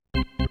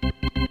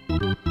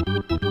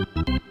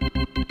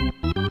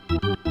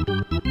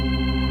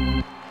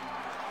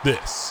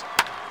This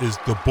is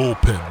the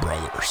Bullpen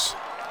Brothers.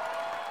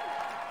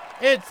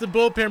 It's the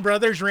Bullpen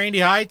Brothers, Randy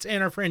Heights,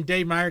 and our friend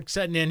Dave Myrick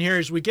sitting in here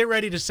as we get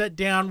ready to sit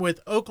down with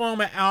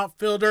Oklahoma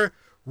outfielder,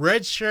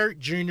 redshirt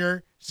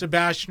junior,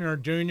 Sebastian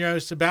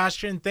Orduno.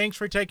 Sebastian, thanks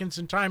for taking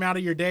some time out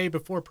of your day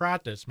before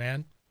practice,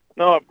 man.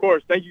 No, of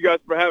course. Thank you guys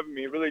for having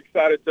me. Really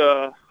excited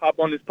to hop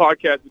on this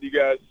podcast with you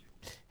guys.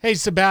 Hey,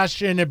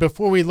 Sebastian, and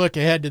before we look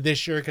ahead to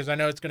this year, because I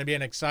know it's going to be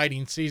an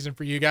exciting season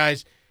for you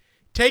guys,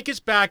 take us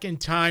back in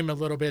time a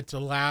little bit to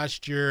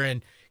last year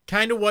and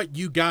kind of what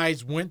you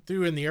guys went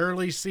through in the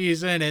early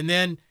season, and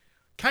then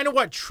kind of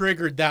what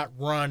triggered that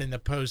run in the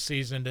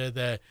postseason to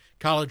the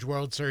College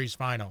World Series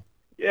final.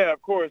 Yeah,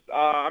 of course.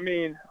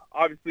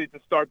 Obviously to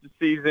start the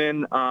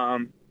season,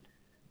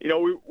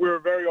 we were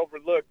very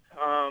overlooked.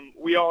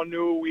 We all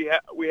knew we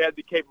had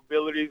the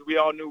capabilities. We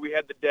all knew we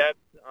had the depth.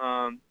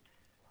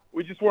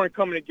 We just weren't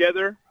coming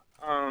together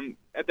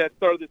at that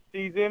start of the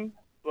season.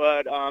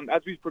 But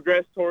as we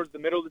progressed towards the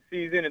middle of the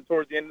season and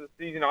towards the end of the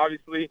season,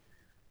 obviously,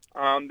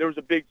 there was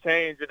a big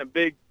change, and a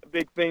big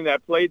thing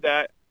that played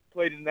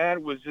in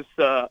that was just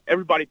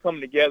everybody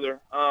coming together,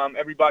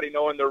 everybody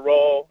knowing their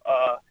role,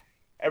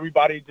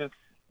 everybody just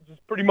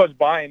pretty much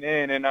buying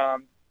in, and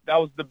that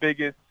was the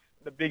biggest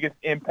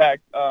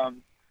impact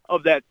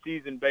of that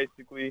season,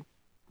 basically.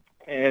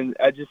 And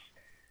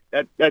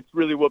that's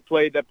really what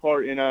played that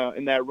part in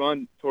that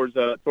run towards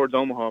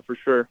Omaha for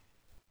sure.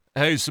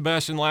 Hey,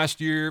 Sebastian,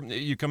 last year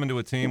you come into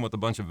a team with a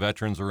bunch of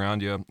veterans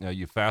around you.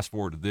 You fast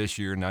forward to this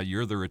year, now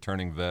you're the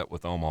returning vet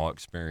with Omaha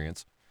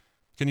experience.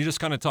 Can you just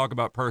kind of talk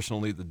about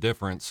personally the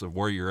difference of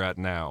where you're at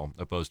now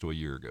opposed to a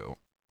year ago?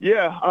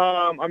 Yeah,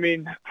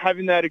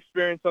 having that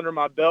experience under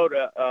my belt,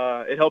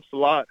 it helps a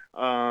lot.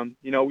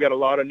 We got a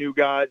lot of new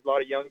guys, a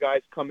lot of young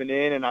guys coming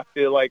in, and I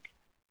feel like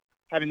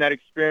having that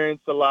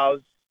experience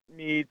allows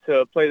me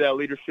to play that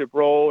leadership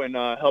role and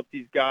help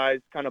these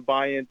guys kind of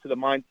buy into the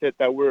mindset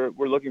that we're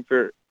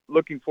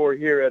looking for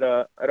here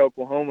at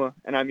Oklahoma.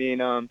 And I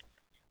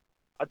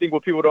think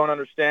what people don't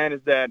understand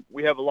is that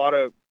we have a lot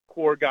of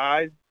core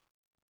guys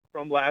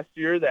from last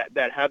year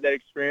that have that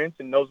experience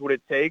and knows what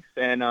it takes,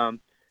 and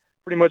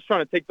pretty much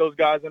trying to take those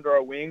guys under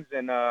our wings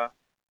and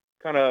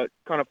kind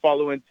of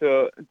follow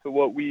into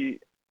what we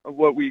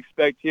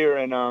expect here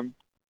and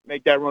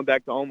make that run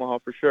back to Omaha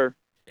for sure.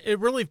 It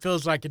really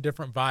feels like a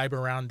different vibe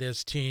around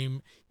this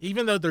team.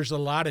 Even though there's a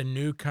lot of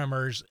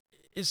newcomers,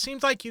 it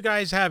seems like you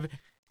guys have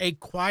a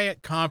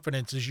quiet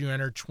confidence as you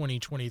enter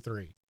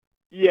 2023.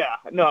 Yeah,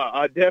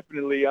 no,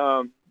 definitely.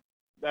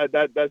 That's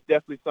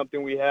definitely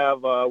something we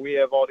have. We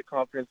have all the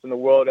confidence in the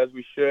world, as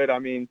we should.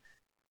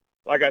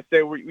 Like I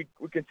said, we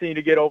continue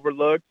to get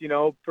overlooked,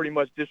 pretty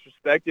much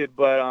disrespected.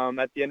 But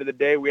at the end of the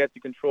day, we have to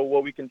control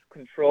what we can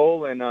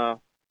control, and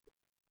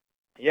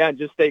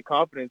just stay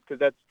confident, because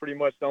that's pretty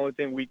much the only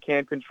thing we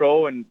can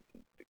control. And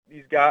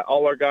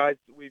all our guys,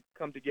 we've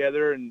come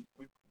together and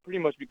we've pretty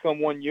much become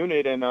one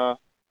unit. And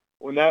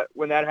when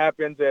that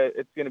happens,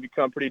 it's going to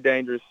become pretty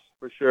dangerous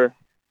for sure.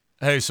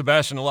 Hey,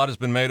 Sebastian, a lot has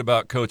been made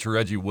about Coach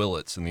Reggie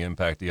Willits and the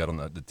impact he had on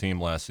the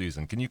team last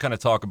season. Can you kind of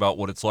talk about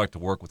what it's like to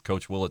work with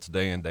Coach Willits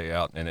day in, day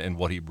out, and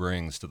what he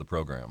brings to the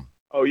program?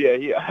 Oh,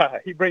 yeah,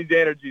 he brings the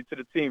energy to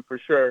the team for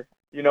sure.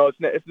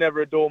 It's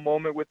never a dull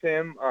moment with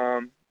him.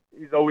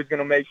 He's always going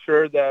to make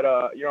sure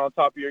that you're on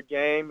top of your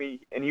game,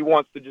 and he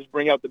wants to just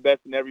bring out the best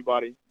in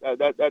everybody.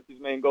 That's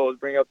his main goal, is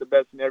bring out the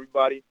best in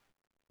everybody,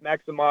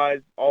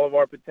 maximize all of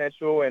our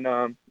potential.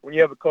 And when you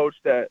have a coach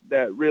that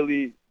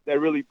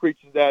really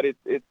preaches that,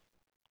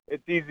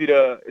 it's easy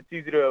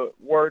to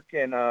work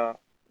and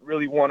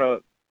really want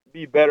to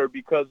be better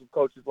because of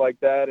coaches like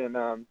that.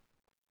 And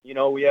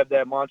we have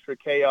that mantra,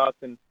 chaos,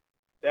 and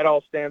that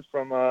all stems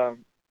from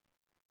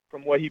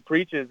what he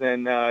preaches,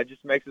 and it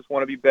just makes us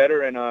want to be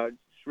better and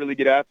just really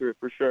get after it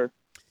for sure.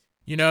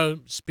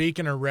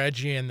 Speaking of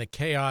Reggie and the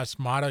chaos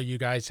motto you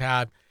guys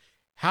have,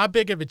 how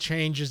big of a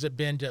change has it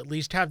been to at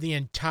least have the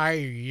entire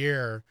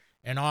year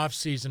and off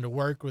season to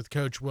work with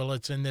Coach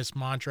Willits in this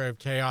mantra of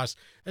chaos,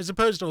 as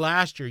opposed to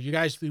last year? You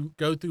guys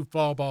go through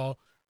fall ball.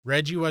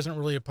 Reggie wasn't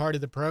really a part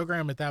of the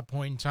program at that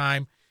point in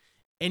time,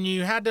 and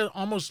you had to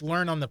almost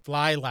learn on the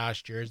fly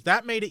last year. Has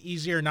that made it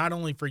easier not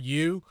only for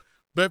you,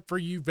 but for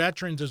you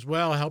veterans as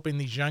well, helping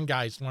these young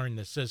guys learn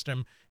the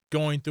system,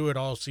 going through it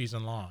all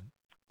season long?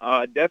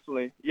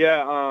 Definitely.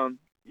 Yeah.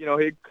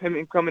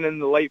 Him coming in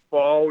the late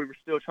fall, we were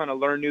still trying to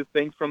learn new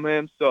things from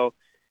him. So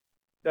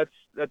that's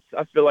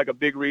I feel like a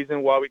big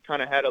reason why we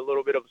kind of had a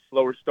little bit of a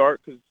slower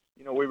start, because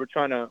we were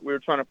trying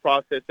to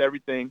process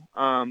everything.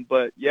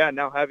 But yeah,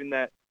 now having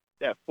that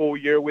full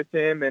year with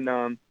him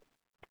and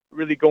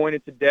really going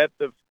into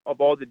depth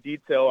of all the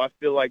detail, I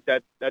feel like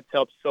that's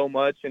helped so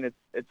much, and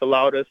it's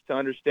allowed us to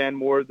understand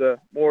more of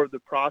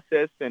the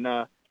process and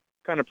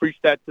kind of preach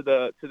that to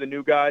the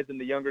new guys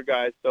and the younger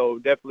guys. So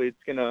definitely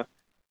it's gonna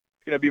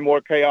be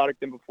more chaotic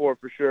than before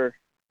for sure.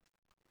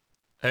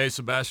 Hey,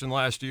 Sebastian,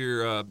 last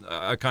year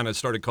I kind of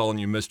started calling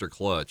you Mr.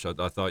 Clutch.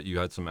 I thought you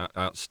had some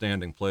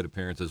outstanding plate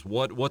appearances.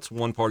 What's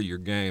one part of your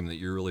game that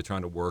you're really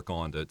trying to work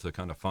on to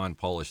kind of fine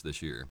polish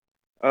this year?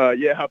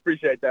 Yeah, I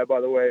appreciate that,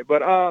 by the way.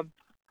 But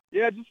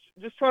Yeah,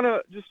 just trying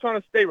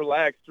to stay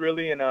relaxed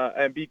really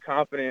and be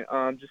confident.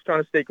 Just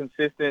trying to stay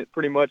consistent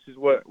pretty much is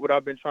what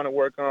I've been trying to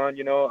work on,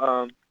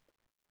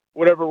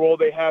 whatever role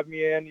they have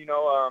me in,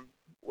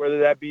 whether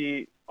that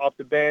be off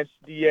the bench,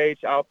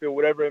 DH, outfield,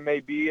 whatever it may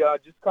be,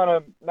 just kind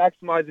of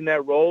maximizing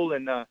that role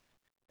and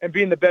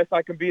being the best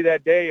I can be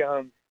that day.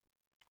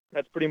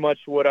 That's pretty much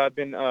what I've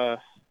been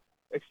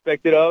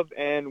expected of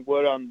and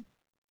what I'm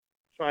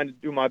trying to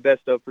do my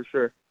best of for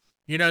sure.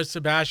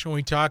 Sebastian,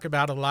 we talk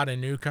about a lot of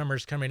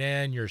newcomers coming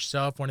in,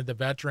 yourself, one of the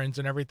veterans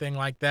and everything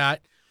like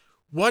that.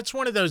 What's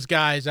one of those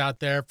guys out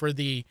there for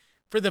the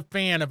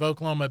fan of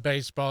Oklahoma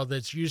baseball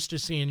that's used to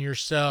seeing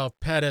yourself,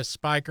 Pettis,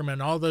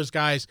 Spikerman, all those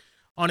guys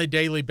on a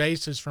daily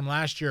basis from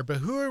last year, but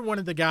who are one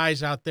of the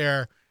guys out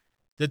there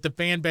that the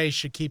fan base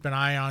should keep an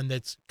eye on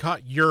that's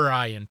caught your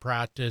eye in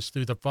practice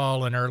through the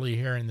fall and early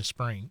here in the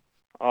spring?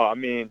 Oh, I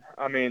mean,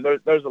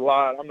 there's a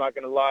lot. I'm not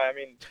going to lie. I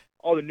mean,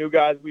 all the new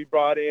guys we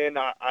brought in,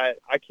 I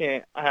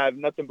have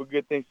nothing but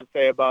good things to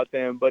say about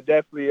them. But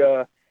definitely,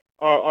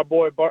 our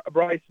boy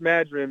Bryce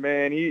Madron,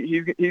 man,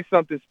 he's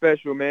something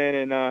special,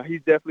 man, and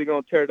he's definitely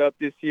gonna tear it up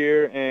this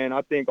year. And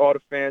I think all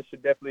the fans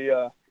should definitely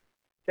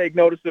take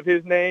notice of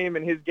his name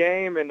and his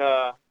game, and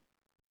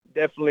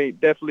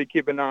definitely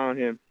keep an eye on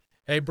him.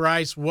 Hey,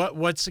 Bryce,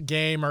 what's a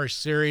game or a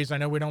series? I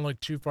know we don't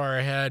look too far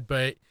ahead,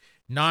 but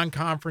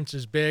non-conference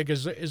is big.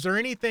 Is there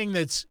anything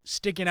that's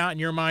sticking out in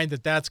your mind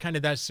that's kind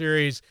of that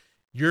series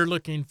you're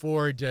looking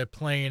forward to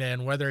playing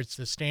in, whether it's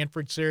the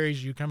Stanford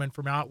series, you coming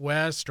from out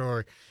west,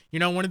 or,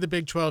 one of the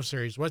Big 12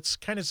 series? What's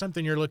kind of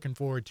something you're looking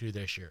forward to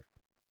this year?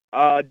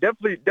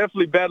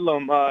 Definitely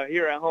Bedlam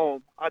here at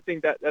home. I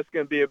think that's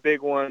going to be a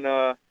big one.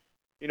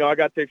 I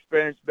got to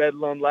experience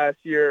Bedlam last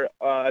year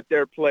at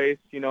their place.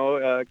 Got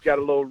a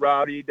little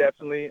rowdy,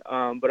 definitely.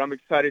 But I'm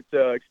excited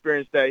to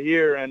experience that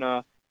here and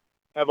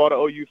have all the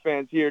OU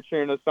fans here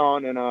cheering us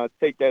on and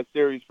take that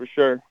series for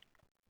sure.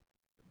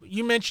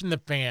 You mentioned the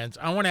fans.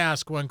 I want to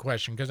ask one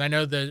question because I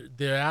know the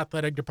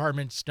athletic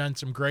department's done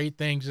some great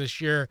things this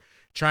year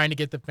trying to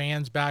get the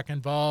fans back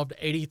involved.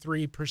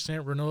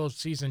 83% renewal of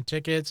season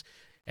tickets,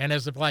 and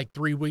as of like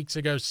 3 weeks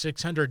ago,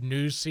 600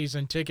 new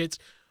season tickets.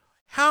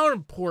 How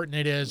important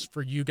it is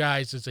for you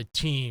guys as a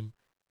team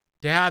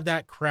to have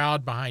that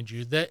crowd behind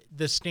you,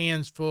 the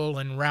stands full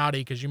and rowdy,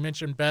 because you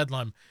mentioned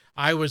Bedlam.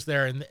 I was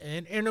there, and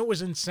it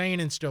was insane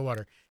in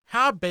Stillwater.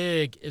 How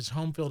big is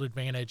home field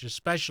advantage,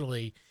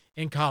 especially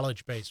in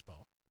college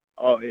baseball?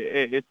 Oh,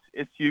 it's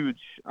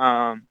huge.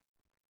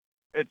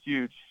 It's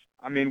huge.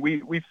 I mean,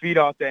 we feed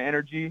off that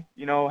energy,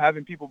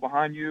 having people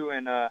behind you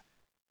and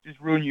just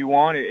rooting you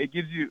on. It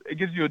gives you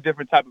a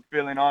different type of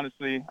feeling,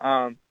 honestly.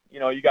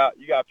 You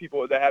got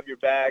people that have your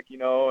back,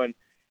 and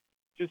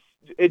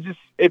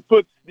it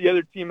puts the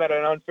other team at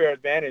an unfair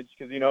advantage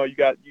because you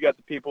got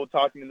the people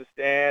talking in the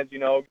stands,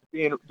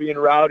 being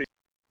rowdy.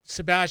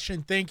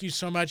 Sebastian, thank you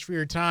so much for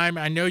your time.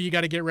 I know you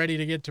got to get ready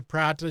to get to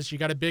practice. You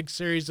got a big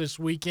series this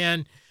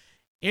weekend.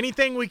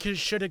 Anything we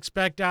should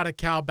expect out of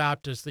Cal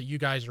Baptist that you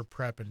guys are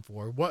prepping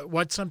for?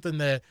 What's something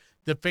that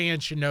the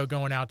fans should know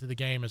going out to the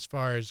game as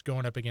far as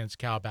going up against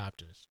Cal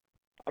Baptist?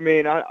 I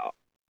mean, on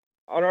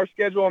our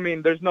schedule, I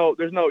mean, there's no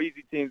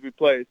easy teams we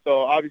play.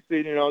 So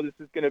obviously, this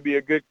is going to be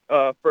a good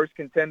first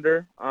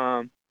contender.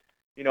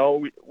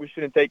 We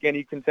shouldn't take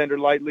any contender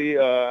lightly,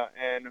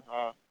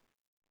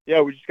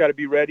 we just got to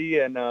be ready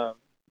and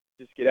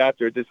just get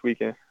after it this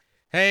weekend.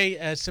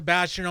 Hey,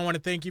 Sebastian, I want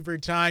to thank you for your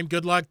time.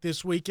 Good luck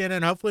this weekend,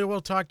 and hopefully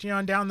we'll talk to you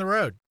on down the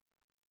road.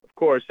 Of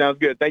course. Sounds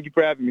good. Thank you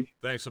for having me.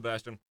 Thanks,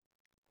 Sebastian.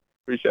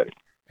 Appreciate it.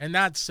 And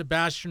that's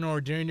Sebastian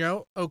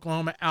Orduno,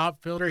 Oklahoma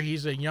outfielder.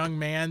 He's a young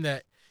man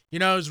that,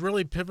 is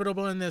really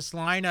pivotal in this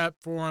lineup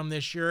for him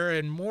this year,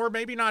 and more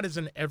maybe not as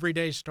an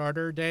everyday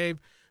starter,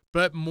 Dave,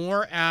 but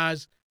more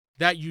as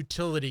that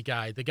utility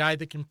guy, the guy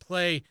that can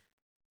play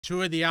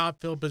two of the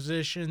outfield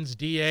positions,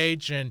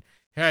 DH, and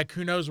heck,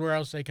 who knows where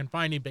else they can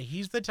find him. But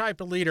he's the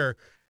type of leader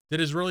that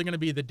is really going to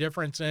be the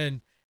difference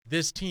in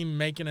this team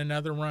making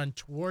another run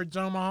towards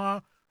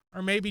Omaha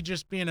or maybe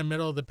just being a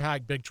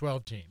middle-of-the-pack Big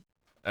 12 team.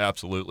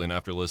 Absolutely, and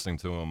after listening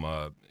to him,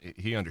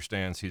 he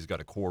understands he's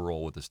got a core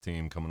role with this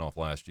team coming off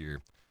last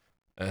year.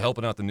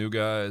 Helping out the new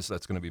guys,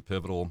 that's going to be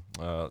pivotal.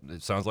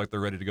 It sounds like they're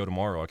ready to go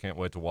tomorrow. I can't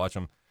wait to watch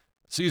them.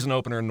 Season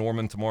opener in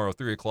Norman tomorrow,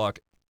 3 o'clock,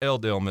 L.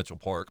 Dale Mitchell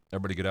Park.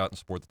 Everybody get out and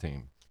support the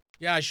team.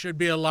 Yeah, it should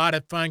be a lot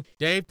of fun.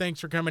 Dave, thanks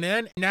for coming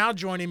in. Now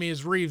joining me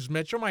is Rives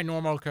Mitchell, my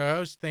normal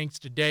co-host. Thanks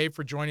to Dave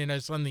for joining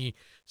us on the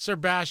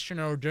Sebastian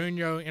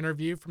Orduno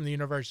interview from the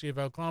University of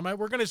Oklahoma.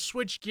 We're going to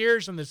switch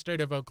gears in the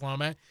state of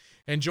Oklahoma.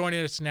 And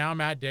joining us now,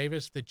 Matt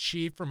Davis, the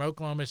chief from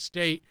Oklahoma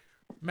State.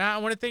 Matt, I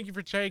want to thank you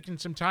for taking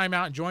some time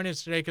out and joining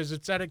us today because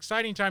it's that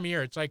exciting time of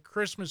year. It's like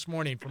Christmas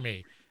morning for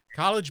me.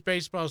 College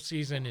baseball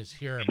season is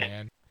here,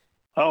 man.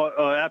 Oh,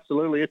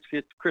 absolutely.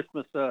 It's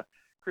Christmas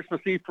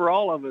Christmas Eve for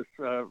all of us,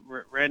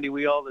 Randy.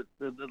 We all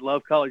that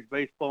love college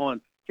baseball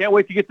and can't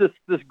wait to get this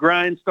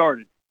grind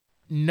started.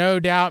 No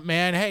doubt,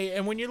 man. Hey,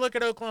 and when you look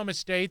at Oklahoma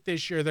State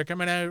this year, they're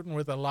coming out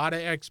with a lot of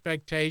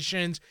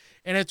expectations,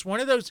 and it's one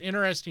of those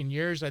interesting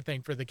years, I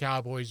think, for the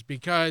Cowboys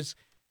because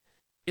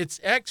it's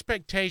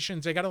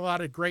expectations. They got a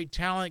lot of great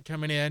talent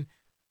coming in,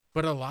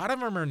 but a lot of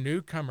them are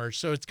newcomers.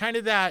 So it's kind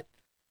of that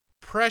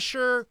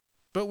pressure,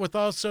 but with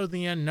also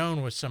the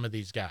unknown with some of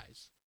these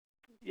guys.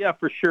 Yeah,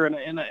 for sure.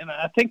 And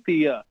I think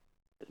as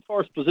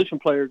far as position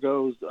player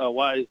goes,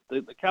 wise,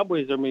 the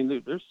Cowboys, I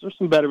mean, there's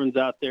some veterans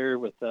out there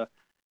with,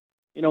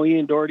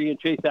 Ian Doherty and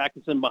Chase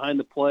Atkinson behind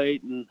the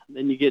plate, and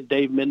then you get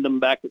Dave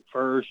Mindham back at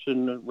first,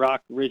 and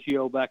Rock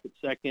Riggio back at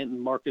second,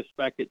 and Marcus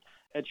back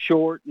at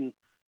short, and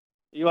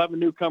you'll have a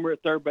newcomer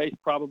at third base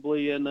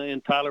probably,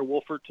 and Tyler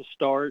Wolford to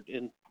start,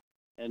 and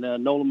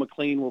Nolan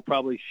McLean will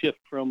probably shift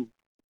from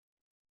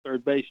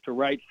third base to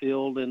right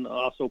field and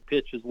also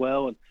pitch as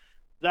well, and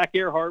Zach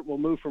Earhart will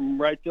move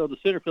from right field to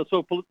center field.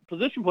 So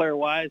position player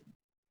wise,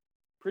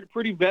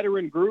 pretty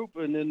veteran group,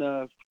 and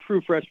then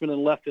true freshman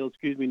in left field,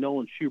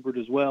 Nolan Schubert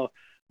as well.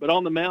 But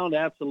on the mound,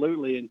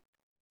 absolutely. And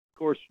of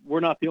course,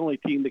 we're not the only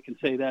team that can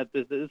say that.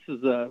 This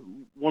is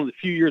one of the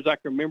few years I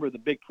can remember the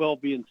Big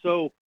 12 being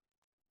so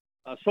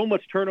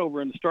much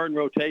turnover in the starting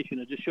rotation.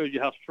 It just shows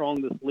you how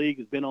strong this league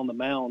has been on the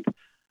mound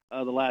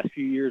the last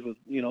few years with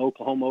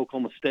Oklahoma,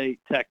 Oklahoma State,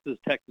 Texas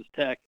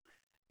Tech.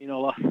 A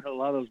lot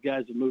of those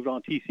guys have moved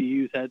on.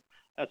 TCU's had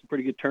some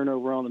pretty good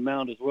turnover on the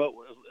mound as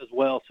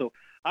well. So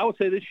I would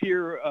say this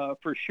year,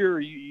 for sure,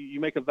 you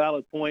make a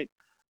valid point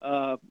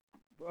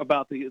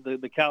about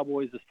the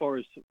Cowboys as far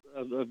as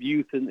of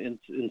youth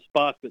in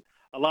spots, but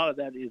a lot of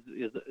that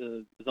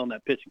is on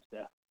that pitching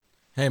staff.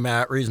 Hey,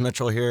 Matt, Rives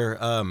Mitchell here.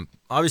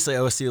 Obviously,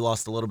 OSU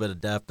lost a little bit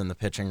of depth in the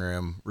pitching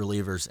room,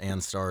 relievers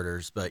and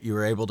starters, but you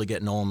were able to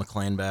get Nolan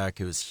McLean back,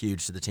 who was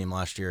huge to the team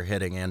last year,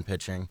 hitting and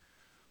pitching.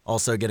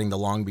 Also getting the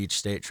Long Beach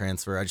State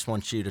transfer. I just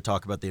want you to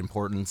talk about the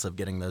importance of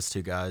getting those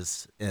two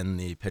guys in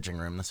the pitching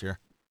room this year.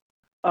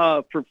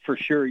 For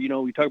sure.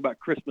 We talk about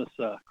Christmas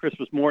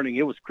morning.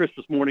 It was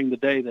Christmas morning the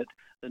day that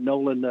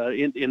Nolan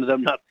ended up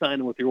not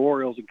signing with the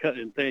Orioles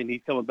and saying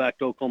he's coming back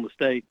to Oklahoma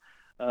State.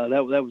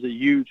 That was a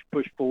huge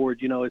push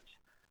forward.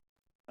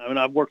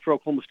 I've worked for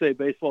Oklahoma State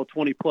baseball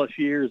 20 plus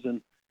years,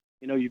 and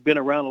you've been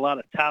around a lot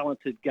of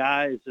talented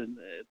guys and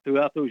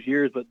throughout those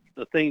years, but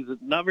the things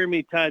that not very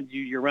many times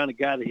you're around a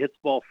guy that hits the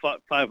ball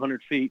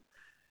 500 feet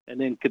and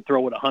then could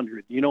throw it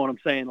 100. You know what I'm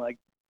saying? Like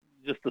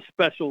just a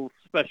special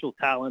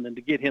talent, and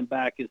to get him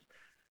back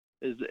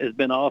has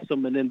been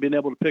awesome. And then being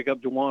able to pick up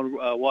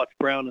Juwan Watts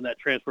Brown in that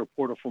transfer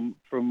portal from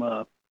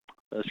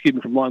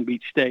Long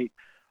Beach State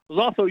was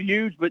also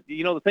huge. But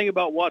the thing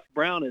about Watts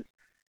Brown is,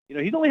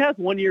 he's only has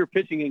 1 year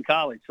pitching in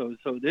college, so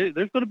there's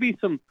going to be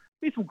some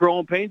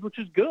growing pains, which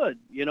is good.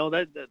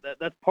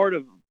 That's part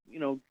of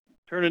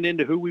turning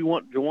into who we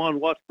want Juwan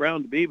Watts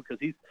Brown to be, because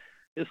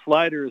his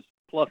slider is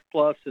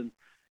plus, and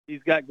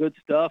he's got good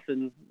stuff.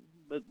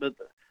 But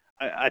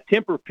I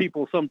temper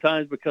people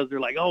sometimes because they're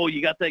like, oh,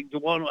 you got that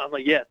Juwan. I'm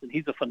like, yes, and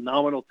he's a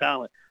phenomenal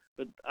talent.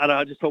 But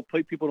I just hope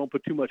people don't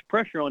put too much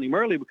pressure on him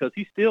early, because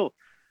he's still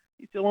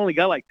only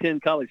got like 10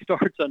 college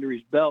starts under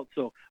his belt.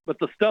 So, but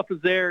the stuff is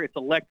there. It's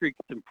electric.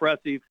 It's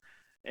impressive.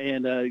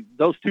 And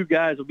those two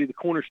guys will be the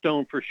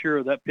cornerstone for sure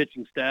of that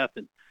pitching staff.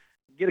 And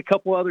get a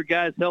couple other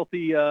guys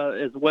healthy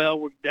as well.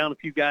 We're down a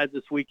few guys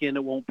this weekend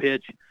that won't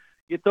pitch.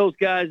 Get those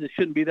guys. It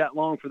shouldn't be that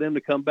long for them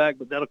to come back,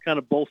 but that'll kind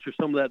of bolster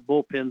some of that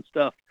bullpen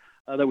stuff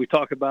that we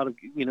talk about, of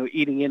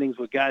eating innings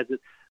with guys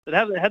that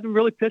haven't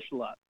really pitched a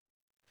lot.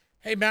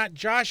 Hey, Matt,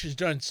 Josh has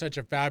done such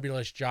a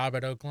fabulous job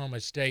at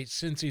Oklahoma State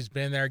since he's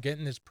been there,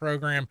 getting this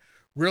program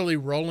really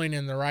rolling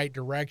in the right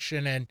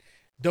direction. And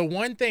the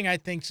one thing I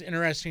think is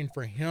interesting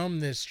for him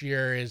this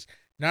year is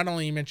not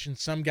only you mentioned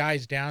some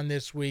guys down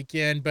this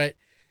weekend, but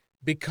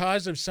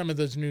because of some of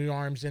those new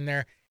arms in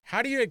there,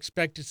 how do you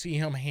expect to see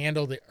him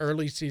handle the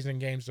early season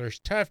games? There's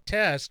tough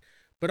tests,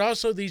 but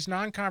also these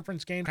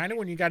non-conference games, kind of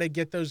when you got to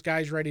get those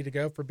guys ready to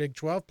go for Big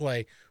 12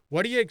 play.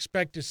 What do you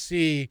expect to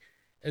see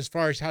as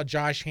far as how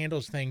Josh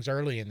handles things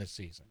early in the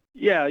season?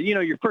 Yeah,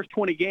 your first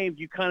 20 games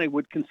you kind of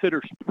would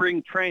consider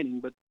spring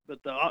training, but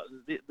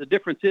the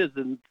difference is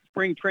in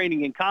spring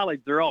training in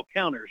college, they're all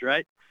counters,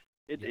 right?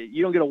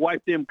 You don't get to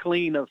wipe them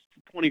clean of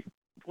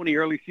 20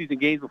 early season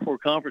games before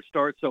conference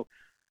starts. So,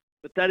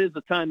 but that is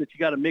the time that you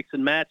got to mix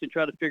and match and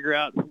try to figure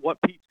out what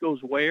piece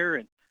goes where,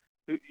 and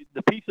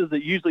the pieces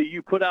that usually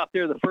you put out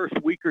there the first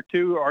week or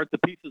two aren't the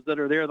pieces that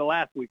are there the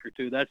last week or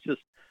two. That's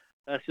just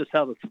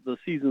how the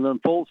season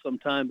unfolds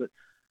sometime.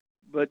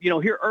 But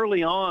here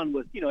early on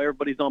with,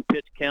 everybody's on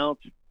pitch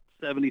counts,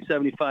 70,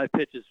 75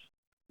 pitches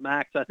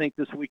max, I think,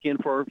 this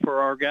weekend for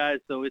our guys.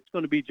 So it's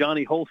going to be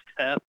Johnny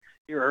Holstaff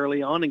here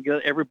early on, and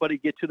everybody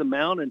get to the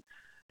mound.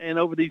 And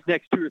over these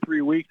next 2 or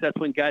 3 weeks, that's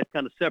when guys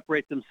kind of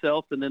separate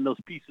themselves, and then those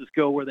pieces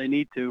go where they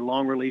need to: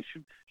 long relief,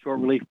 short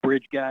relief,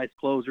 bridge guys,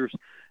 closers,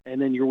 and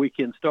then your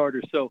weekend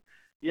starters. So,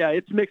 yeah,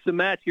 it's mix and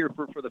match here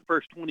for the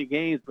first 20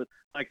 games. But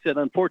like I said,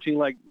 unfortunately,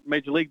 like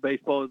Major League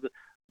Baseball,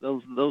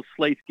 those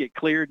slates get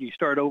cleared and you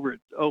start over at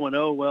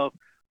 0-0. Well,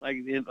 like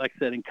I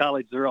said, in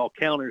college, they're all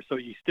counters, so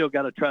you still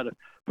got to try to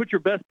put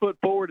your best foot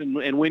forward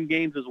and win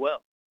games as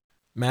well.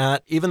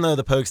 Matt, even though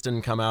the Pokes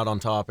didn't come out on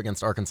top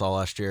against Arkansas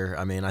last year,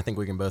 I think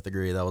we can both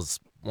agree that was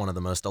one of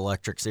the most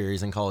electric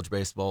series in college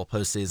baseball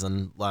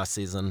postseason last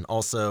season.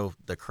 Also,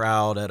 the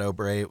crowd at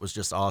O'Brate was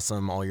just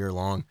awesome all year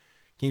long.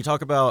 Can you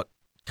talk about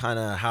kind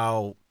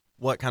of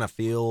what kind of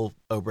feel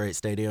O'Brate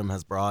Stadium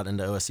has brought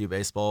into OSU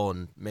baseball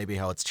and maybe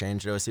how it's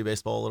changed OSU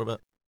baseball a little bit?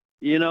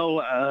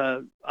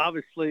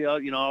 Obviously,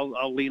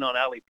 I'll lean on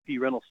Alley P.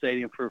 Reynolds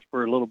Stadium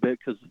for a little bit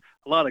because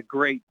a lot of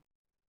great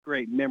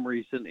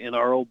memories in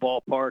our old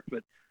ballpark.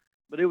 But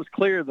it was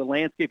clear the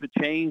landscape had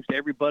changed.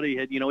 Everybody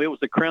had, it was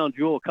the crown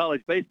jewel of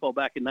college baseball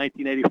back in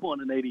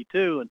 1981 and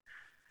 82.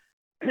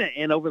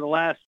 And over the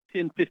last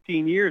 10,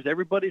 15 years,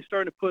 everybody's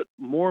starting to put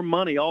more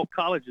money, all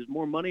colleges,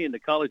 more money into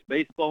college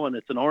baseball, and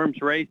it's an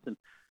arms race.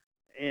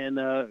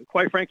 And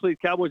quite frankly, the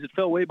Cowboys had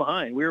fell way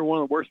behind. We were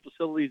one of the worst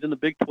facilities in the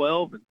Big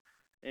 12.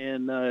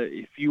 And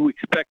if you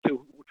expect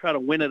to try to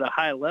win at a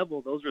high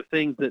level, those are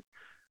things that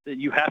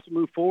you have to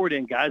move forward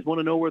in. Guys want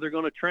to know where they're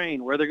going to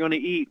train, where they're going to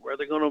eat, where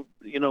they're going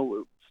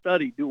to,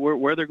 study,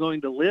 where they're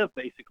going to live,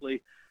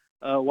 basically,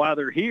 while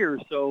they're here.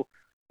 So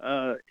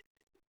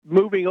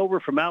moving over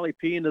from Alley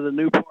P into the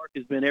new park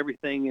has been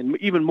everything, and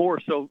even more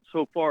so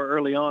far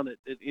early on that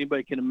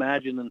anybody can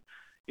imagine. And,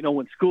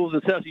 when schools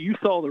and stuff, you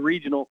saw the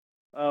regional,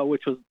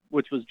 which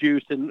was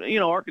juiced, and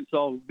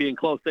Arkansas being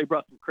close, they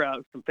brought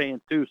some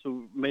fans too,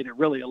 so made it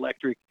really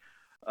electric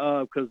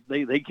because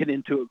they get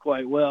into it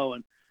quite well.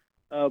 And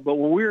but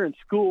when we were in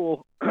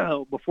school,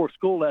 before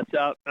school lets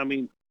out, I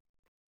think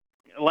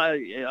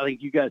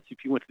you guys,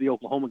 if you went to the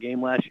Oklahoma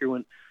game last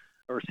year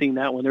or seen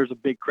that one, there's a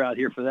big crowd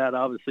here for that,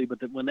 obviously. But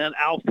when that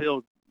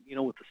outfield,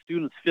 with the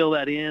students fill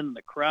that in,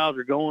 the crowds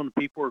are going,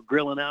 people are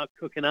grilling out,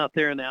 cooking out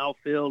there in the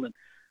outfield and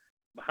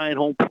behind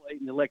home plate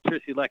and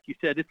electricity, like you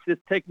said,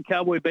 it's taking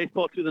Cowboy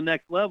baseball to the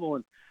next level.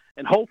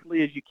 And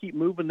hopefully, as you keep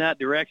moving that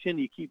direction,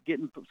 you keep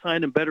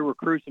signing better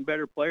recruits and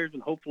better players,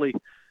 and hopefully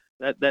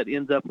that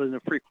ends up in a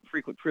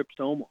frequent trips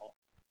to Omaha.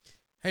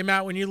 Hey,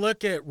 Matt, when you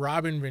look at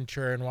Robin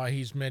Ventura and what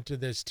he's meant to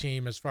this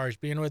team as far as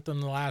being with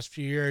them the last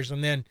few years,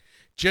 and then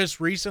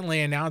just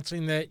recently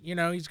announcing that,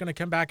 he's going to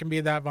come back and be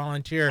that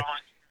volunteer,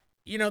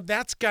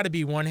 that's got to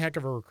be one heck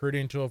of a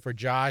recruiting tool for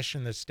Josh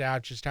and the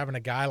staff, just having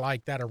a guy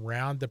like that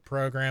around the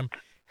program.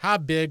 How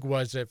big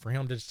was it for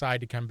him to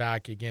decide to come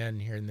back again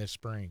here in this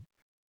spring?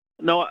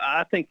 No,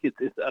 I think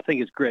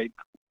it's great.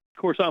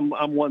 Of course, I'm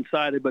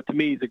one-sided, but to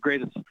me, he's the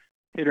greatest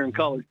hitter in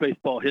college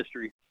baseball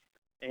history.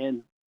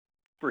 And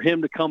for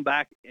him to come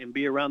back and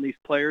be around these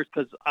players,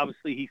 because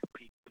obviously he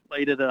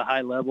played it at a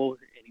high level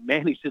and he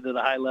managed it at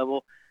a high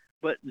level,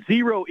 but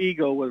zero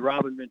ego with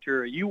Robin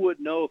Ventura. You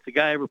wouldn't know if the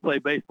guy ever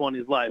played baseball in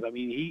his life. I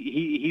mean,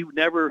 he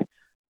never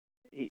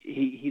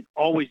he's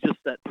always just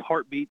that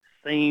heartbeat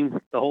same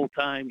the whole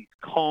time. He's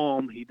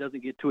calm. He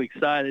doesn't get too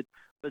excited.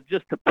 But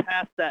just to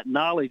pass that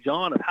knowledge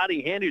on of how do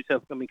you handle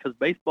yourself, because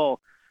baseball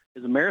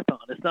is a marathon.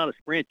 It's not a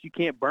sprint. You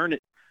can't burn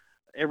it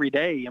every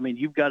day. I mean,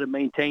 you've got to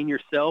maintain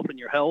yourself and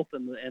your health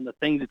and the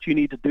things that you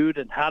need to do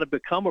to how to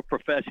become a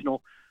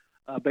professional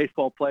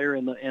baseball player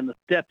and the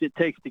steps it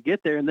takes to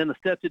get there. And then the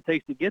steps it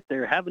takes to get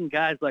there, having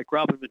guys like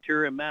Robin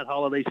Ventura and Matt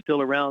Holliday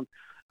still around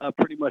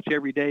pretty much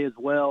every day as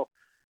well.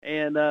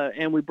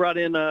 And we brought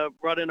in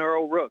our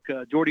old rook,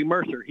 Jordy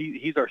Mercer.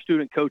 He's our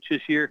student coach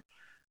this year.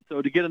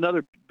 So to get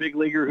another big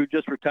leaguer who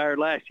just retired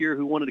last year,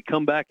 who wanted to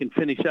come back and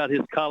finish out his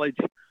college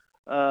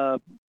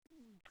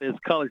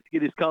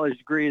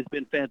degree has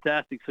been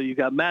fantastic. So you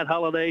got Matt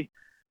Holliday,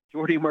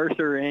 Jordy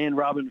Mercer, and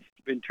Robin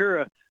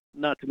Ventura,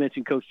 not to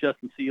mention Coach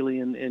Justin Seeley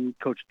and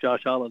Coach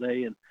Josh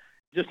Holliday, and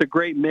just a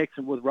great mix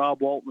with Rob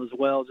Walton as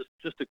well.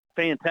 Just a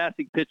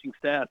fantastic pitching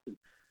staff,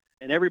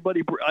 and every one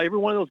of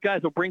those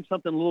guys will bring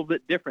something a little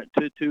bit different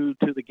to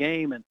the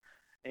game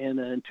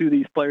and to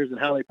these players and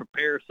how they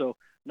prepare. So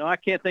no, I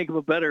can't think of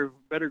a better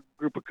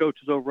group of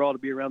coaches overall to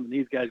be around than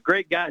these guys.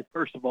 Great guys,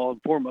 first of all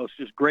and foremost,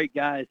 just great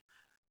guys.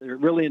 They're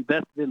really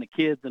invested in the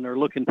kids and are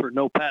looking for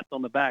no pats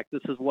on the back.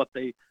 This is what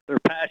their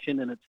passion,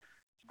 and it's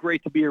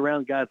great to be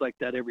around guys like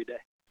that every day.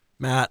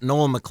 Matt,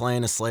 Nolan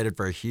McClain is slated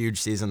for a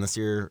huge season this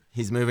year.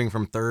 He's moving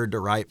from third to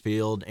right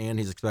field, and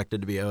he's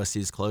expected to be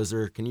OSU's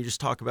closer. Can you just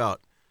talk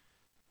about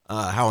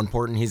how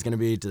important he's going to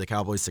be to the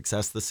Cowboys'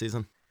 success this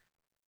season?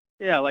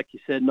 Yeah, like you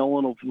said,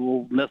 Nolan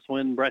will miss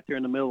one right there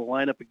in the middle of the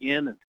lineup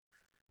again.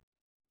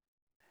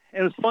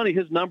 And it's funny,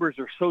 his numbers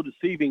are so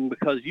deceiving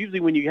because usually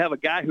when you have a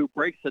guy who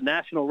breaks the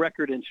national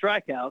record in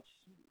strikeouts,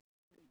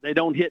 they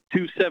don't hit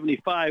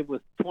 275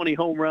 with 20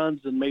 home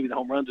runs, and maybe the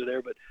home runs are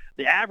there, but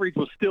the average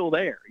was still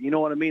there. You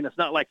know what I mean? It's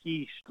not like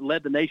he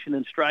led the nation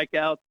in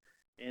strikeouts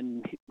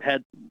and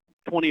had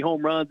 20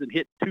 home runs and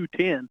hit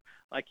 210.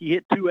 Like he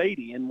hit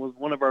 280 and was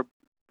one of our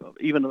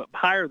even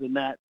higher than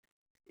that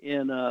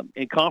in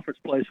conference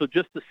play. So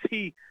just to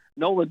see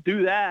Nolan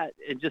do that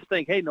and just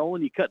think, hey,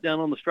 Nolan, you cut down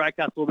on the strikeouts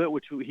a little bit,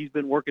 which he's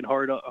been working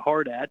hard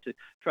at to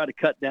try to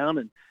cut down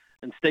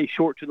and stay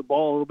short to the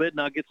ball a little bit,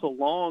 not get so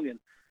long and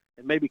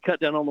maybe cut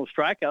down on those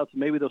strikeouts, and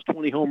maybe those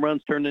 20 home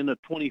runs turn into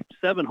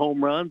 27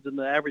 home runs, and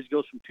the average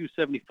goes from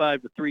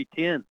 275 to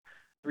 310,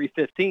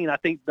 315. I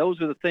think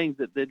those are the things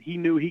that he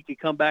knew he could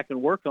come back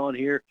and work on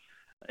here,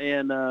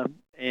 and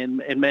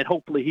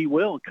hopefully he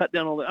will, and cut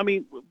down on the. I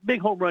mean,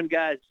 big home run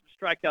guys,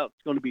 strikeout's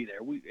going to be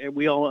there.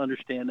 We all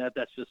understand that.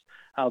 That's just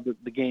how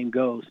the game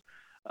goes.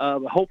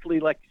 But hopefully,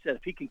 like you said,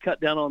 if he can cut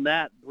down on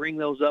that, bring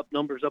those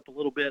numbers up a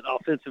little bit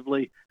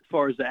offensively as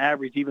far as the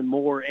average even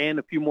more, and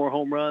a few more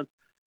home runs,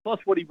 plus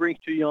what he brings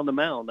to you on the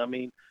mound. I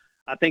mean,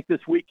 I think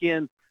this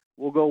weekend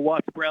we'll go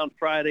watch Brown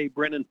Friday,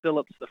 Brendan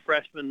Phillips, the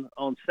freshman,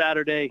 on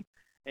Saturday.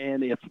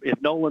 And if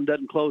Nolan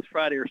doesn't close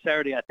Friday or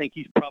Saturday, I think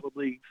he's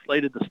probably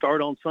slated to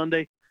start on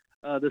Sunday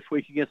this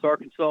week against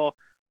Arkansas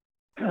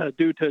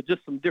due to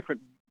just some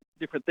different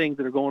things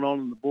that are going on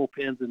in the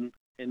bullpens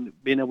and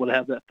being able to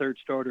have that third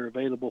starter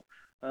available.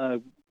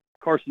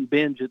 Carson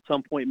Benj at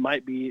some point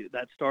might be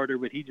that starter,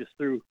 but he just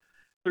threw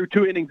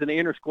 2 innings in the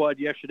inter squad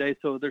yesterday.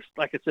 So there's,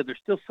 like I said, there's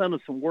still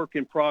some work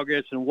in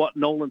progress, and what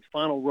Nolan's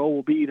final role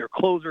will be, either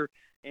closer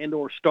and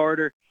or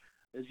starter,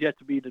 is yet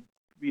to be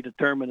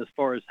determined as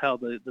far as how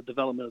the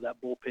development of that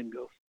bullpen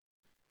goes.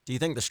 Do you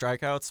think the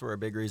strikeouts were a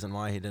big reason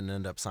why he didn't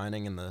end up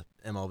signing in the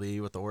MLB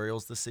with the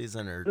Orioles this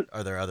season, or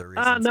are there other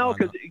reasons? No,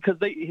 because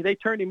they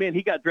turned him in.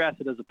 He got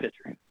drafted as a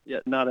pitcher,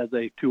 not as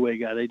a two-way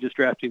guy. They just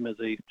drafted him as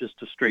just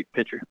a straight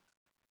pitcher.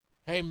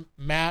 Hey,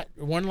 Matt,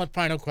 one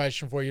final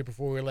question for you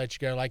before we let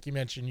you go. Like you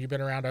mentioned, you've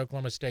been around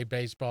Oklahoma State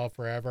baseball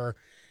forever.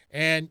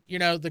 And,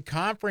 the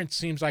conference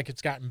seems like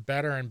it's gotten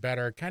better and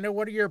better. Kind of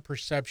what are your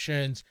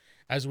perceptions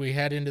as we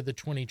head into the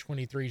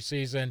 2023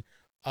 season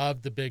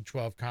of the Big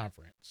 12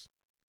 Conference?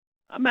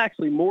 I'm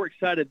actually more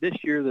excited this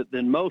year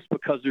than most,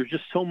 because there's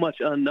just so much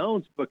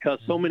unknowns, because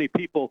so many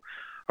people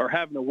are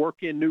having to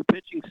work in new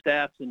pitching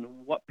staffs and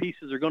what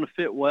pieces are going to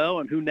fit well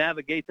and who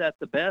navigate that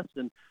the best,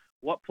 and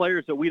what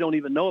players that we don't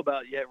even know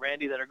about yet,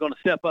 Randy, that are going to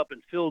step up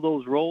and fill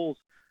those roles.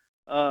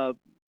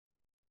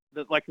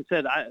 Like I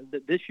said,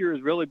 this year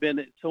has really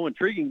been so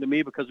intriguing to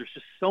me because there's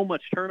just so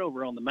much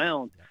turnover on the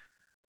mound.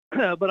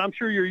 But I'm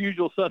sure your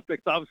usual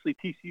suspects, obviously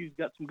TCU's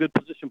got some good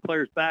position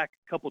players back,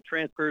 a couple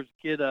transfers,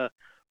 a kid from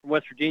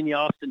West Virginia,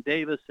 Austin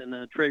Davis,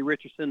 and Trey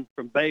Richardson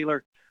from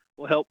Baylor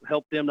will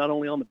help them not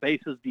only on the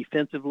bases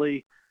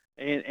defensively,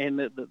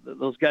 and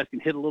those guys can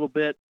hit a little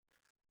bit.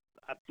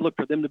 I look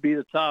for them to be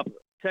the top.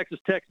 Texas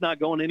Tech's not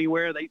going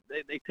anywhere. They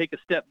take a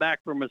step back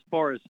from as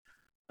far as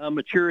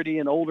maturity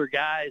and older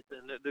guys,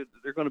 and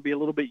they're going to be a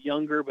little bit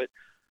younger, but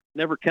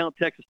never count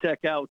Texas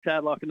Tech out with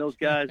Tadlock and those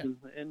guys,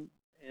 and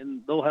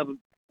they'll have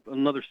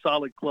another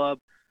solid club.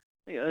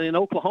 In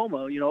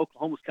Oklahoma,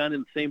 Oklahoma's kind of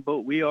in the same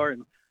boat we are,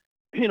 and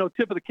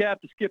tip of the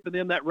cap to Skip and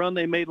them. That run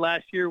they made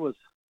last year was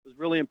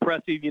really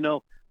impressive.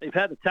 They've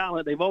had the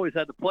talent, they've always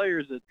had the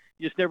players, that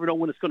you just never know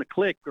when it's going to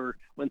click or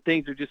when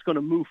things are just going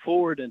to move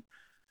forward.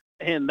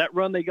 And that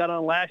run they got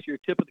on last year,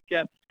 tip of the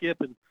cap to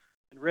Skip and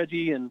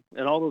Reggie and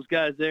all those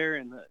guys there.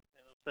 And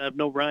I've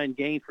known Ryan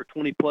Gaines for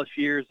 20-plus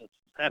years. I'm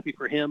happy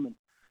for him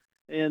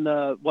and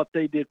what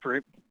they did for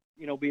him,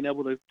 being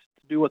able to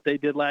do what they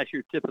did last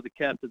year, tip of the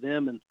cap to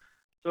them. And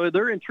so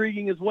they're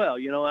intriguing as well.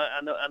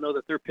 I know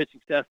that their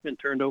pitching staff's been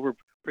turned over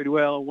pretty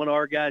well. One of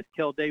our guys,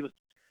 Kel Davis,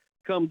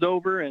 comes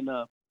over, and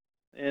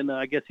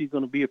I guess he's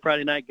going to be a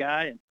Friday night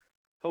guy. And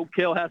hope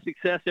Kel has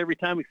success every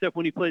time except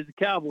when he plays the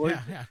Cowboys.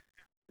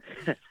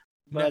 Yeah.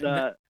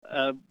 But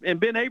and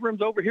Ben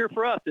Abrams over here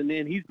for us, and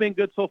he's been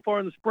good so far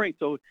in the spring,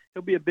 so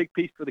he'll be a big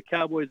piece for the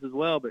Cowboys as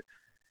well. But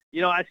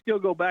I still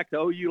go back to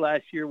OU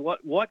last year.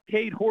 What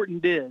Cade Horton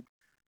did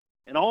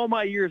in all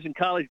my years in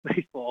college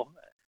baseball,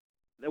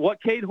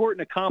 what Cade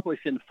Horton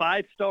accomplished in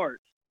 5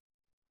 starts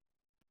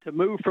to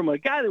move from a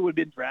guy that would have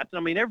been drafted.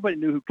 I mean, everybody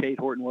knew who Cade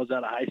Horton was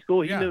out of high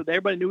school.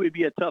 Everybody knew he'd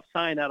be a tough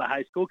sign out of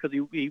high school because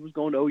he was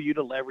going to OU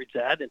to leverage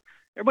that, and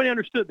everybody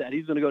understood that he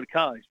was going to go to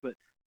college. But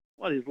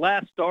his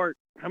last start,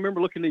 I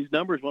remember looking at these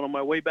numbers when on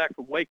my way back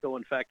from Waco.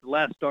 In fact, the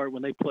last start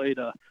when they played,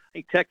 I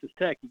think Texas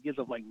Tech, he gives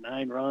up like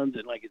 9 runs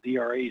and like his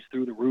ERA is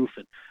through the roof.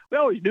 And we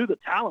always knew the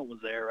talent was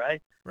there,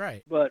 right?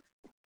 Right. But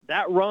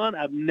that run,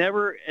 I've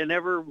never and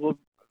ever will,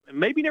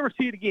 maybe never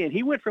see it again.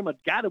 He went from a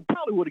guy that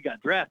probably would have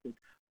got drafted,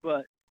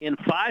 but in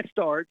 5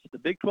 starts, the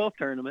Big 12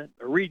 tournament,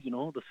 a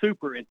regional, the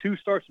Super, and 2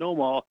 starts in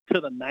Omaha,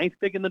 to the 9th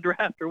pick in the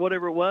draft or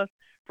whatever it was,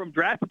 from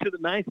drafted to the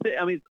 9th pick.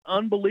 I mean, it's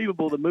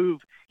unbelievable the move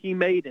he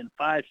made in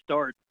 5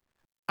 starts.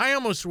 I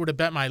almost would have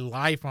bet my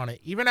life on it.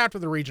 Even after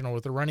the regional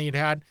with the run he'd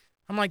had,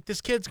 I'm like, this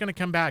kid's going to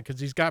come back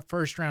because he's got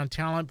first-round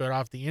talent, but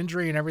off the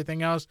injury and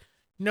everything else,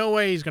 no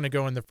way he's going to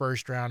go in the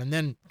first round. And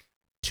then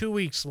 2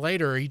 weeks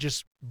later, he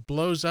just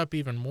blows up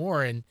even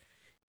more, and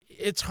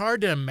it's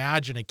hard to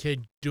imagine a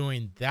kid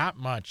doing that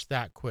much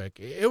that quick.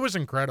 It was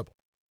incredible.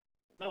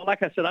 No,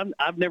 like I said,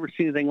 I've never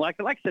seen anything like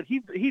it. Like I said,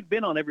 he'd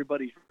been on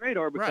everybody's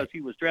radar because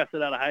he was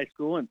drafted out of high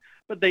school,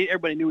 but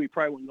everybody knew he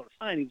probably wasn't going to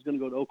sign. He was going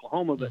to go to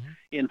Oklahoma. But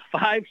in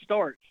 5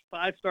 starts,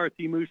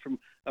 he moves from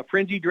a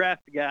fringy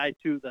draft guy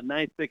to the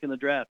 9th pick in the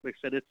draft. Like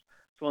I said, it's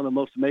one of the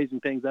most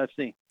amazing things I've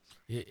seen.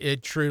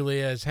 It truly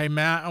is. Hey,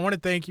 Matt, I want to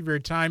thank you for your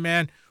time,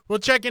 man. We'll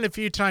check in a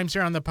few times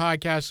here on the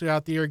podcast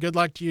throughout the year. Good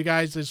luck to you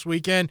guys this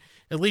weekend.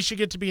 At least you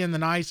get to be in the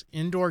nice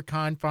indoor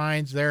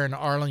confines there in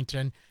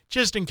Arlington,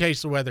 just in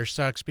case the weather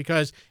sucks,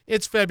 because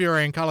it's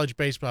February in college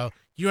baseball.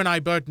 You and I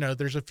both know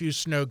there's a few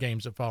snow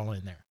games that fall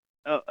in there.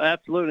 Oh,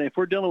 absolutely. If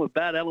we're dealing with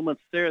bad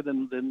elements there,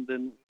 then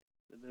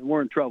then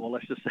we're in trouble.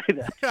 Let's just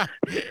say that.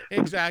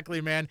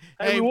 Exactly, man.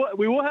 Hey,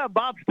 we will have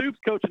Bob Stoops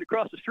coaching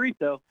across the street,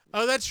 though.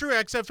 Oh, that's true.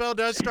 XFL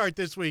does start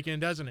this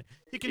weekend, doesn't it?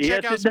 You can Yes,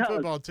 check out it some does.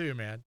 football too,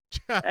 man.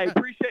 Hey,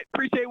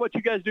 appreciate what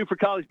you guys do for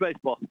college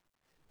baseball.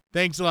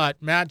 Thanks a lot.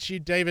 Matt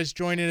Sheet Davis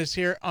joining us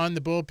here on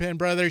the Bullpen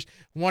Brothers.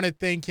 Want to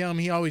thank him.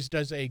 He always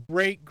does a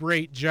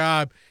great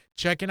job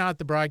checking out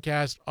the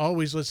broadcast.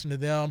 Always listen to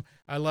them.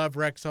 I love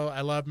Rexall.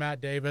 I love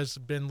Matt Davis.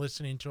 Been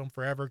listening to him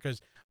forever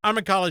because I'm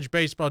a college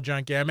baseball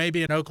junkie. I may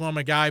be an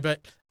Oklahoma guy,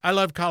 but I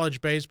love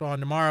college baseball.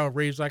 And tomorrow,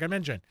 Rives, like I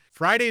mentioned,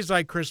 Friday's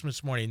like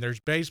Christmas morning. There's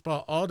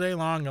baseball all day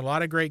long, a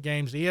lot of great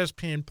games.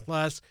 ESPN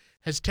Plus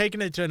has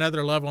taken it to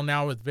another level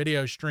now with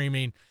video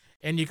streaming,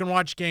 and you can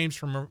watch games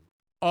from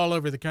all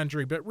over the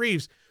country. But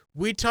Rives,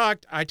 I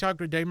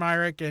talked with Dave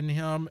Myrick and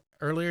him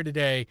earlier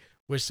today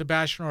with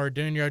Sebastian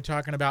Orduno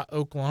talking about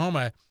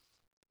Oklahoma.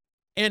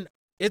 And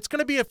it's going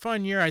to be a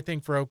fun year, I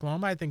think, for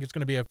Oklahoma. I think it's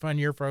going to be a fun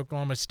year for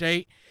Oklahoma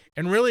State.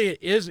 And really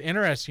it is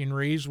interesting,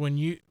 Rives, when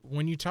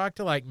you talk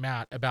to like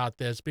Matt about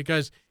this,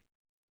 because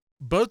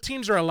both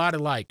teams are a lot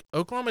alike.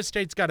 Oklahoma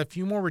State's got a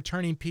few more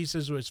returning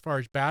pieces as far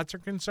as bats are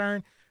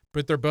concerned,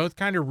 but they're both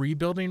kind of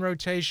rebuilding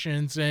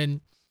rotations,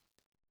 and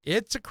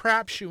it's a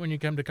crapshoot when you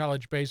come to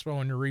college baseball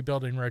when you're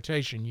rebuilding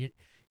rotation.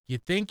 You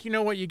think you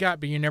know what you got,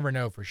 but you never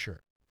know for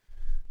sure.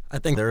 I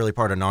think the early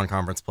part of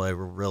non-conference play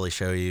will really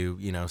show you,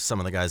 some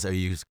of the guys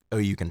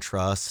OU can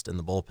trust in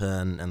the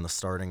bullpen and the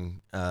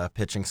starting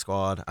pitching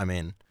squad. I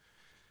mean,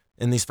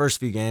 in these first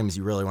few games,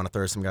 you really want to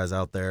throw some guys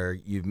out there.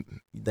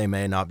 They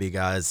may not be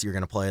guys you're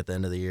going to play at the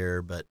end of the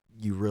year, but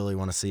you really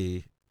want to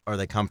see, are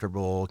they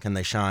comfortable? Can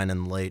they shine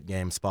in late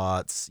game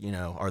spots?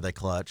 Are they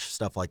clutch?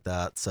 Stuff like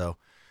that. So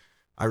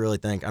I really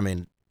think,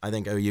 I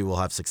think OU will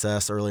have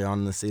success early on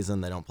in the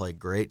season. They don't play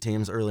great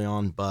teams early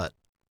on, but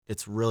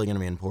it's really going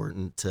to be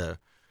important to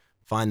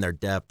find their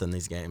depth in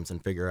these games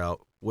and figure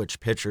out which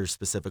pitchers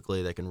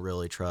specifically they can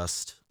really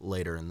trust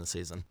later in the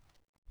season.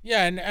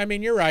 Yeah,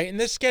 and you're right. And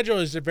this schedule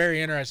is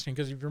very interesting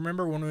because if you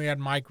remember when we had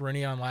Mike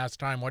Rooney on last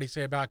time, what did he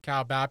say about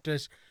Cal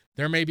Baptist?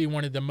 They're maybe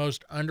one of the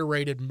most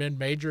underrated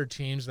mid-major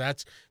teams.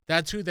 That's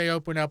who they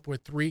open up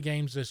with 3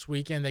 games this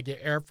weekend. They get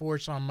Air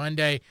Force on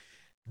Monday.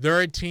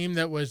 They're a team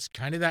that was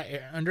kind of that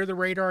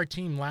under-the-radar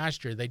team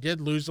last year. They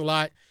did lose a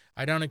lot.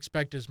 I don't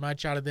expect as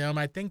much out of them.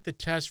 I think the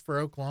test for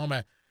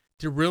Oklahoma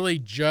to really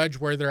judge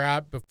where they're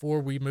at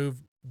before we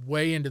move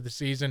way into the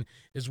season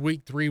is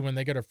week 3 when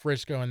they go to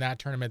Frisco in that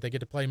tournament. They get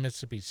to play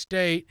Mississippi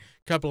State,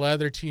 a couple of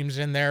other teams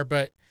in there.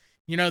 But,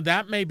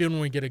 that may be when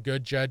we get a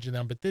good judge of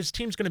them. But this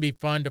team's going to be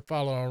fun to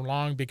follow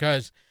along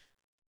because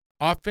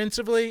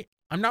offensively,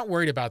 I'm not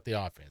worried about the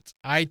offense.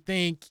 I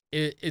think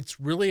it's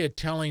really a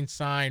telling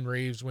sign,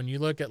 Rives, when you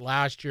look at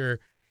last year,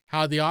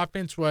 how the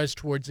offense was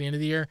towards the end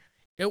of the year.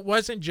 It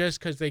wasn't just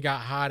because they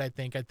got hot, I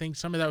think. I think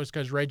some of that was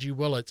because Reggie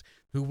Willits,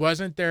 who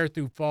wasn't there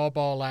through fall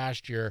ball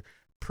last year,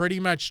 pretty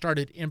much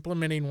started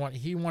implementing what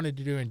he wanted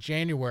to do in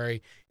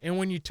January. And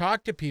when you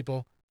talk to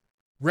people,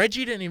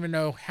 Reggie didn't even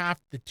know half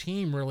the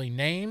team really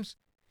names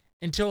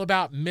until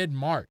about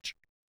mid-March.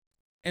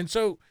 And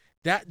so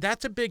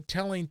that's a big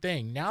telling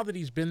thing. Now that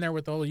he's been there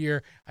with the whole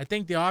year, I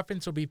think the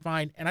offense will be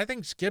fine. And I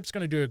think Skip's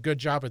going to do a good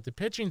job with the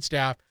pitching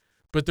staff,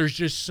 but there's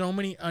just so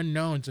many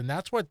unknowns. And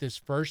that's what this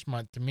first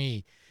month, to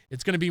me,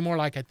 it's going to be more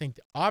like I think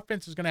the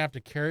offense is going to have to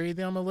carry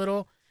them a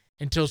little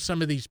until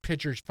some of these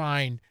pitchers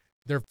find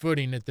their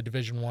footing at the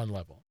Division I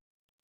level.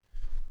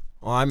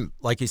 Well,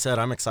 like you said,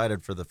 I'm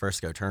excited for the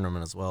Frisco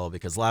tournament as well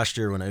because last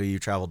year when OU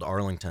traveled to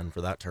Arlington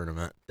for that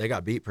tournament, they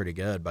got beat pretty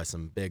good by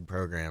some big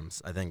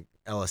programs. I think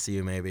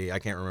LSU maybe. I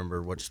can't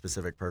remember which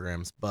specific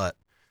programs, but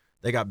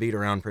they got beat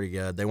around pretty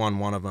good. They won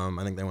one of them.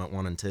 I think they went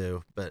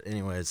 1-2. But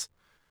anyways,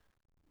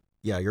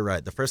 yeah, you're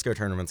right. The Frisco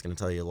tournament's going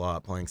to tell you a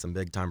lot, playing some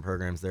big-time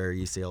programs there,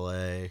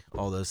 UCLA,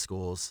 all those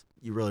schools.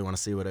 You really want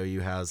to see what OU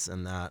has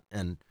in that.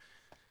 And,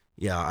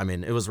 yeah,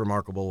 it was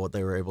remarkable what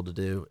they were able to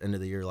do end of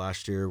the year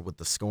last year with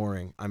the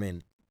scoring.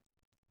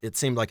 It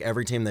seemed like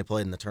every team they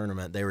played in the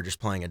tournament, they were just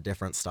playing a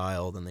different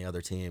style than the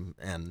other team.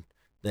 And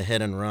the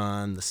hit and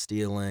run, the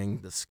stealing,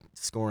 the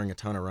scoring a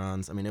ton of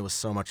runs. It was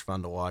so much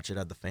fun to watch. It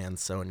had the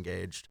fans so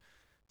engaged.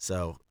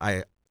 So,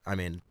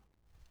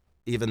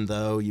 even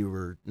though you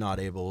were not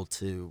able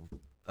to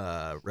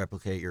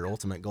replicate your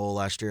ultimate goal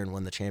last year and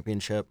win the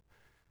championship,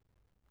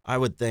 I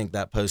would think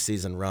that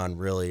postseason run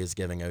really is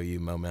giving OU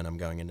momentum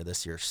going into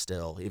this year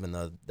still, even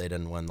though they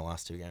didn't win the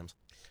last 2 games.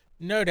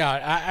 No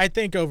doubt. I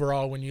think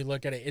overall, when you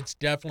look at it, it's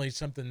definitely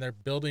something they're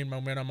building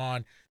momentum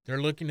on.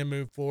 They're looking to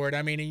move forward.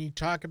 And you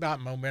talk about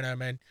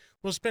momentum, and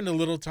we'll spend a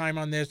little time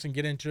on this and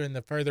get into it in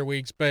the further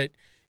weeks, but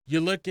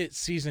you look at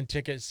season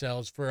ticket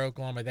sales for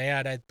Oklahoma. They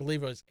had, I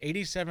believe it was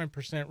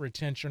 87%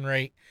 retention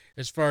rate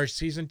as far as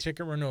season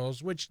ticket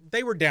renewals, which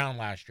they were down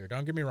last year.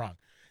 Don't get me wrong.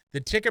 The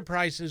ticket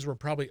prices were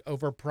probably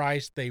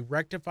overpriced. They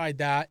rectified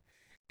that,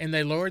 and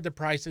they lowered the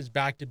prices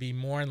back to be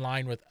more in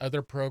line with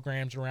other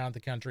programs around the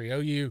country.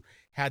 OU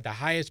had the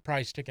highest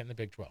price ticket in the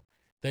Big 12.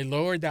 They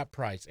lowered that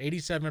price,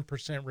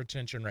 87%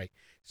 retention rate.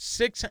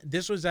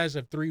 This was as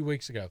of 3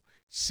 weeks ago.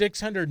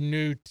 600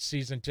 new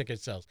season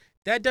ticket sales.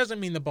 That doesn't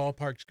mean the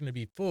ballpark's going to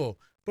be full,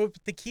 but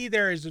the key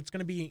there is it's going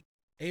to be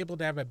able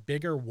to have a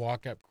bigger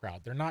walk-up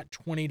crowd. They're not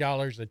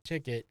 $20 a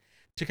ticket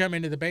to come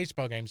into the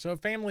baseball game. So a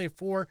family of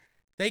 4,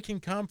 they can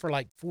come for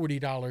like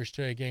 $40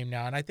 to a game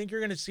now. And I think you're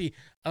going to see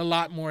a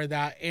lot more of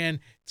that. And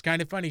it's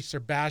kind of funny,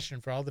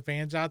 Sebastian, for all the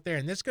fans out there,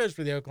 and this goes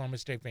for the Oklahoma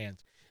State fans.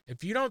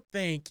 If you don't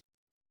think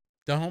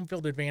the home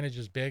field advantage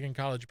is big in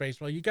college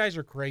baseball, you guys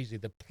are crazy.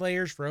 The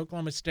players for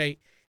Oklahoma State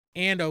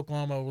and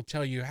Oklahoma will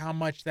tell you how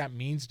much that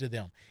means to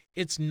them.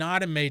 It's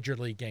not a major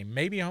league game.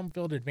 Maybe home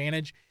field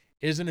advantage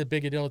isn't a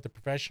big a deal at the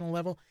professional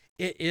level.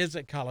 It is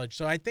at college.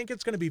 So I think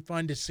it's going to be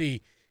fun to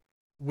see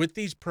with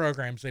these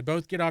programs. They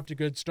both get off to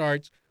good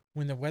starts.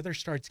 When the weather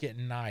starts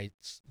getting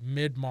nice,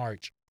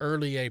 mid-March,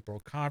 early April,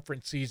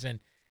 conference season,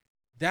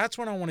 that's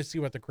when I want to see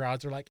what the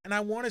crowds are like. And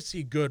I want to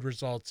see good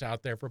results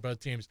out there for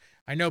both teams.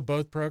 I know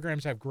both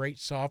programs have great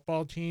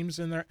softball teams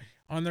on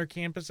their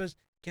campuses.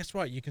 Guess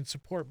what? You can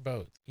support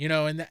both,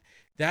 and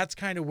that's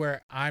kind of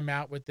where I'm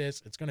at with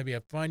this. It's going to be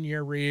a fun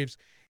year, Rives.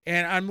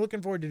 And I'm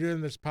looking forward to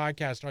doing this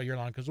podcast all year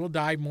long because we'll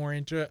dive more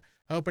into it,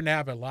 hoping to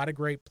have a lot of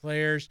great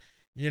players,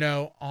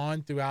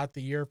 on throughout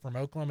the year from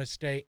Oklahoma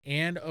State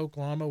and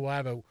Oklahoma. We'll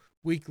have a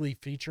weekly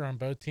feature on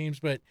both teams,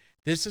 but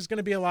this is going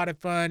to be a lot of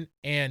fun,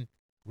 and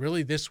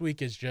really this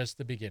week is just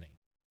the beginning.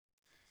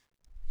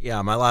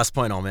 Yeah, my last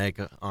point I'll make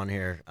on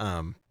here,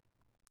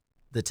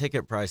 the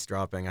ticket price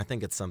dropping, I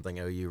think it's something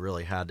OU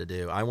really had to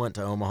do. I went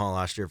to Omaha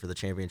last year for the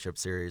championship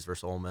series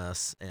versus Ole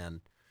Miss,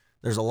 and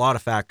there's a lot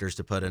of factors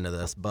to put into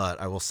this, but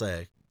I will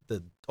say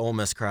the Ole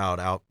Miss crowd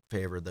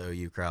out-favored the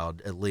OU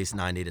crowd at least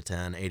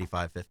 90-10,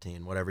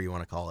 85-15, whatever you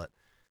want to call it.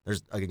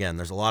 There's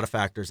a lot of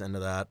factors into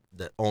that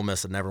Ole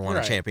Miss had never won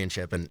a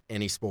championship in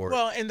any sport.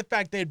 Well, and the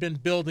fact they had been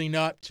building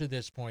up to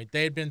this point.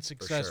 They had been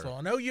successful. For sure.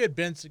 I know you had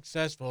been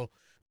successful,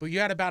 but you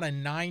had about a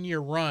 9-year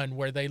run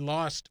where they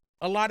lost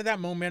a lot of that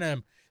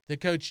momentum that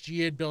Coach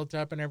G had built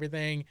up and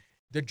everything.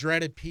 The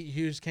dreaded Pete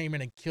Hughes came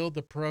in and killed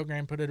the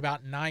program, put it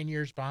about 9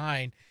 years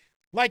behind,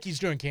 like he's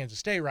doing Kansas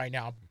State right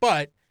now.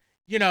 But,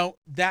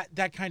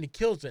 that kind of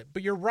kills it.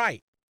 But you're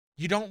right.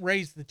 You don't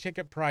raise the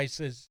ticket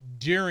prices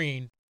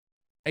during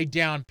a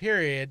down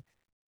period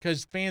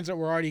because fans that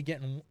were already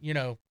getting,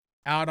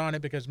 out on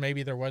it because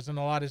maybe there wasn't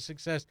a lot of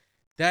success,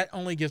 that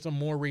only gives them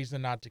more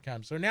reason not to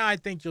come. So now I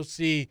think you'll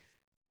see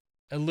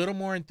a little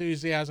more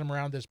enthusiasm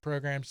around this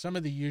program. Some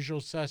of the usual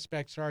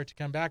suspects are to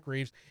come back,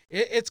 Rives.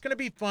 It's going to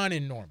be fun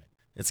in Norman.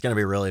 It's going to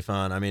be really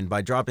fun. I mean,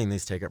 by dropping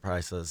these ticket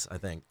prices, I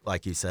think,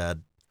 like you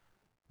said,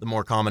 the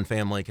more common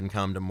family can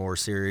come to more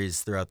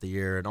series throughout the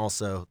year, and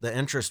also the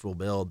interest will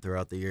build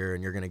throughout the year,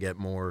 and you're going to get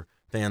more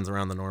fans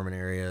around the Norman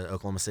area,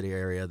 Oklahoma City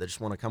area that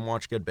just want to come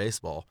watch good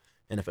baseball.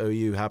 And if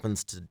OU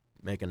happens to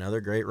make another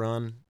great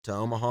run to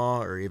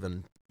Omaha or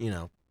even,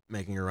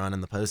 making a run in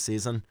the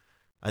postseason,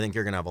 I think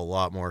you're going to have a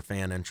lot more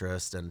fan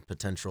interest and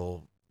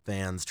potential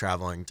fans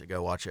traveling to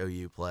go watch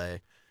OU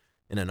play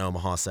in an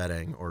Omaha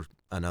setting or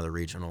another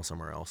regional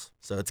somewhere else.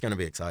 So it's going to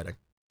be exciting.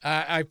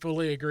 I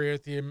fully agree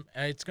with you.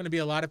 It's going to be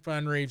a lot of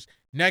fun, Rives.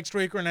 Next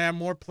week, we're going to have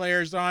more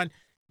players on.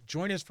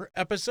 Join us for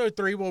episode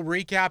 3. We'll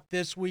recap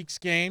this week's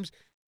games.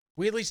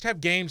 We at least have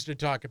games to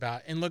talk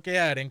about and look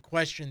ahead and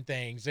question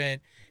things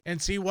and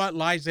see what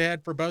lies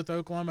ahead for both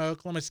Oklahoma,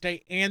 Oklahoma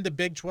State, and the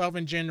Big 12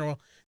 in general.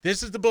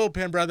 This is the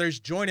Bullpen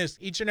Brothers. Join us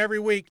each and every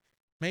week,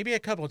 maybe a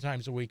couple of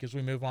times a week as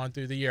we move on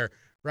through the year.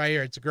 Right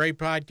here. It's a great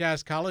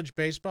podcast, college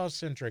baseball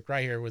centric,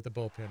 right here with the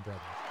Bullpen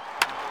Brothers.